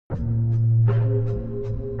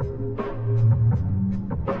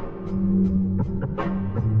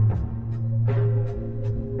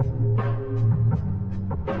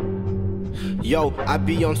Yo, I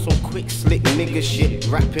be on some quick slick nigga shit,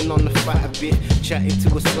 rapping on the fight a bit, chatting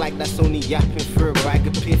to a slag that's only yapping for a bag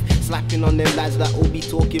of piff, slapping on them lads that all be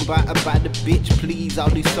talking about a bitch. Please, I'll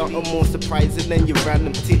do something more surprising than your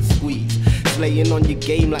random tit squeeze. Slaying on your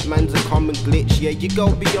game like man's a common glitch. Yeah, you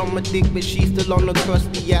go beyond my dick, but she's still on the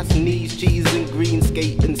crusty ass knees. Cheese and green,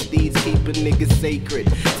 skating steeds, keeping niggas sacred.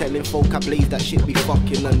 Telling folk I blaze that shit be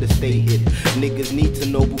fucking understated. Niggas need to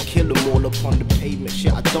know we'll kill them all upon the pavement.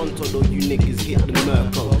 Shit, I don't all you niggas hit the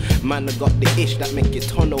Merco. Man, I got the ish that make you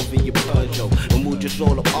turn over your Peugeot. And we'll just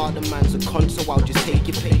roll up all the man's a con, so I'll just take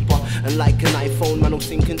your paper. And like an iPhone, man, I'll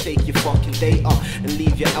sync and take your fucking data. And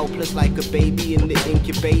leave you helpless like a baby in the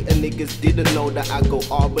incubator. Niggas didn't know that I go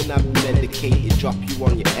hard when I'm medicated. Drop you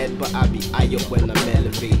on your head, but I be higher when I'm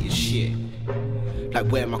elevated. Shit. Like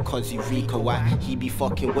where my cuzzy Rico at, he be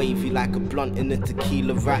fucking wavy like a blunt in a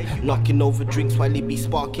tequila rat, knocking over drinks while he be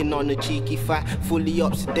sparking on a cheeky fat. Fully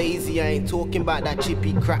up to Daisy, I ain't talking about that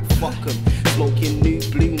chippy crap, fuck 'em. Smoking new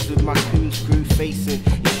blooms with my coon screw facing.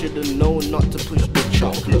 You should've known not to push the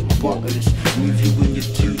chocolate buttons. Move you and your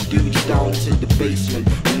two dudes down to the basement,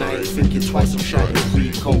 and I ain't thinking twice, I'm shouting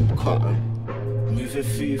Rico, cut 'em. Moving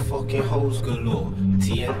through fucking hoes galore,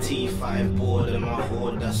 TNT 5 board and my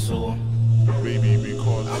hoard, that's all. Baby,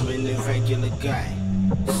 because I'm an irregular guy,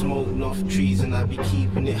 smoking off trees and I be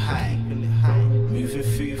keeping it high. Moving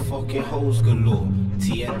through fucking hoes galore,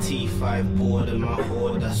 TNT 5 board and my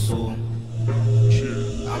hoard, that's all.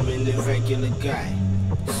 I'm an irregular guy,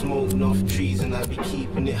 smoking off trees and I be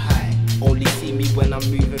keeping it high. Only see me when I'm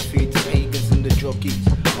moving through to pagans and the druggies.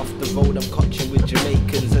 Off the road I'm catching with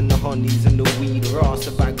Jamaicans and the honeys and the weed raws,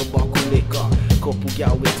 a bag of buckle liquor. Couple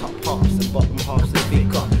gal with top halves and bottom halves and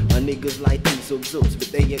thicker. My niggas like these subs,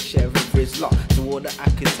 but they ain't sharing Rizla. So all that I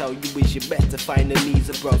can tell you is you better find a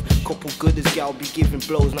Lisa, bruv. Couple good as gal be giving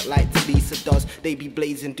blows, not like Talisa does. They be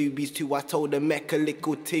blazing doobies too. I told them make a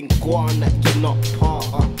little thing, go on that you're not part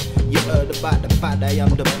of. You heard about the bad, I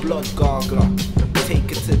am the blood gargler. Take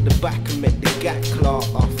her to the back and make the gat claw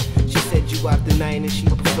off. She said you have the 9 and she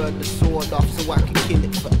preferred the sword off, so I could kill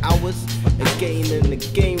it for hours. Again and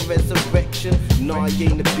again, resurrection. Nah, you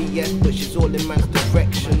ain't a BS, but she's all in man's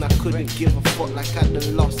direction. I couldn't give a fuck like I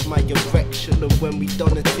done lost my erection. And when we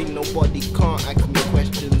done a thing, nobody can't ask me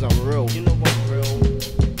questions. I'm real. You know I'm real.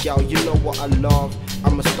 Girl, you know what I love.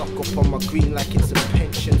 I'ma stock up on my green like it's a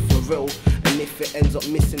pension for real. And if it ends up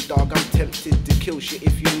missing, dog, I'm tempted to kill shit.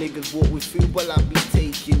 If you niggas walk with food, well, I'll be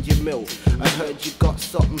taking your milk. I heard you got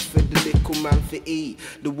something for the little man to eat.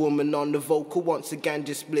 The woman on the vocal once again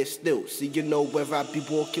just split still. So you know where I be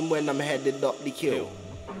walking when I'm headed up the hill.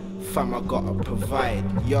 Fam, I gotta provide,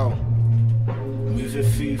 yo. Moving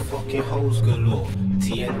through fucking hoes galore,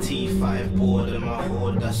 TNT 5 board and my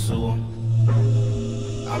hoard, that's all.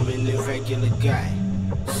 I'm an irregular guy,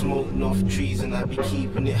 smoking off trees and I be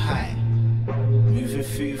keeping it high. Moving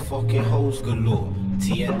through fucking hoes galore,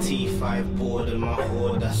 TNT 5 board and my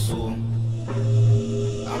hoard, that's all.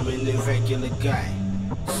 I'm an irregular guy,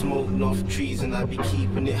 smoking off trees and I be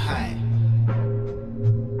keeping it high.